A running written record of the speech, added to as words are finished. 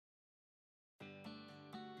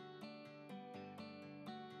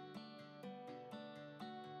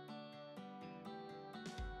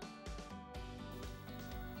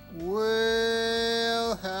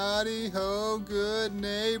Well, howdy ho, good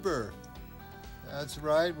neighbor. That's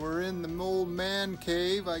right, we're in the old man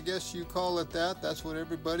cave. I guess you call it that. That's what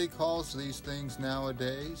everybody calls these things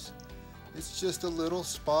nowadays. It's just a little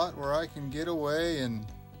spot where I can get away and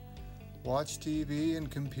watch TV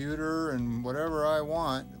and computer and whatever I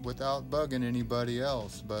want without bugging anybody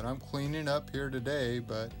else. But I'm cleaning up here today,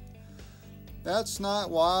 but that's not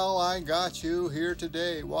while I got you here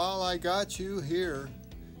today. While I got you here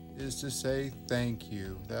is to say thank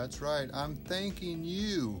you. That's right, I'm thanking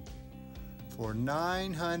you for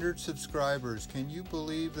 900 subscribers. Can you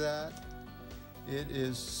believe that? It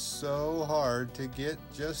is so hard to get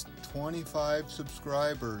just 25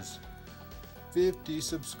 subscribers, 50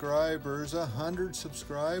 subscribers, 100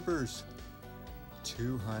 subscribers,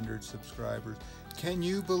 200 subscribers. Can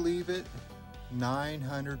you believe it?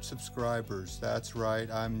 900 subscribers. That's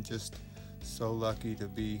right, I'm just so lucky to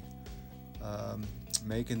be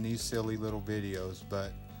making these silly little videos.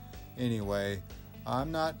 But anyway,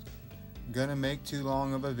 I'm not gonna make too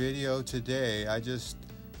long of a video today.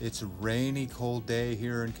 It's a rainy, cold day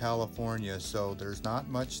here in California, so there's not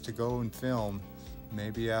much to go and film.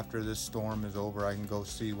 Maybe after this storm is over I can go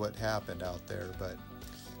see what happened out there, but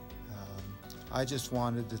I just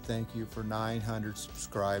wanted to thank you for 900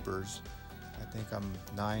 subscribers. I think I'm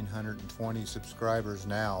 920 subscribers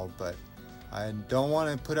now, but I don't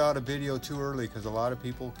want to put out a video too early because a lot of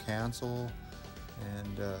people cancel,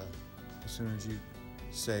 and as soon as you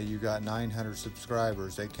say you got 900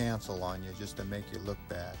 subscribers, they cancel on you just to make you look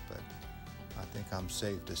bad. But I think I'm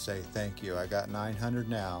safe to say thank you. I got 900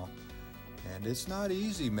 now, and it's not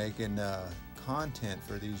easy making content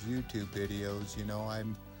for these YouTube videos. You know, I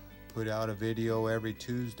put out a video every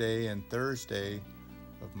Tuesday and Thursday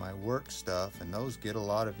of my work stuff, and those get a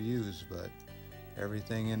lot of views, but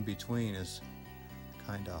everything in between is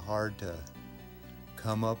kind of hard to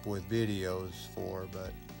come up with videos for.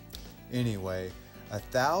 But anyway,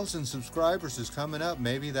 1,000 subscribers is coming up.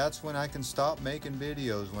 Maybe that's when I can stop making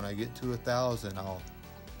videos. When I get to 1,000, I'll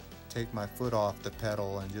take my foot off the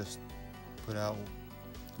pedal and just put out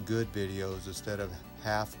good videos instead of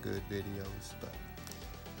half good videos. But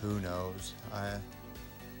who knows?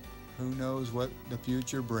 Who knows what the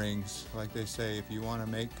future brings? Like they say, if you want to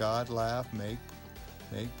make God laugh, make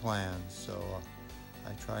plans. So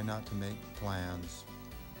I try not to make plans.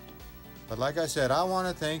 But like I said, I want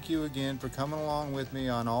to thank you again for coming along with me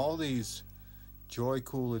on all these Joy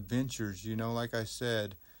Cool adventures. You know, like I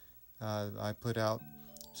said, I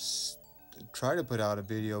try to put out a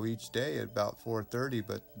video each day at about 4:30,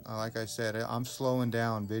 but like I said, I'm slowing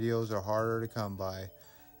down. Videos are harder to come by.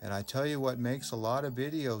 And I tell you what makes a lot of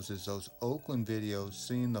videos is those Oakland videos,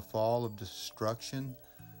 seeing the fall of destruction.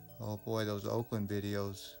 Oh boy, those Oakland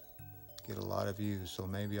videos get a lot of views, so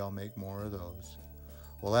maybe I'll make more of those.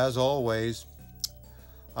 Well, as always,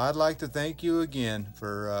 I'd like to thank you again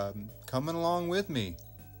for coming along with me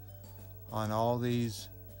on all these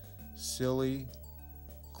silly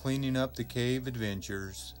cleaning up the cave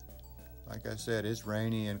adventures. Like I said, it's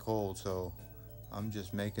rainy and cold, so I'm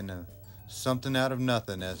just making something out of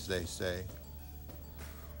nothing, as they say.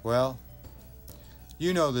 Well,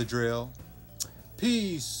 you know the drill.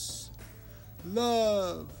 Peace,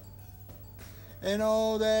 love, and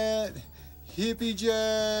all that hippie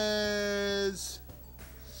jazz.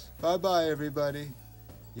 Bye-bye, everybody.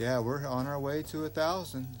 Yeah, we're on our way to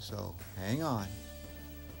 1,000, so hang on.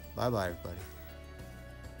 Bye-bye, everybody.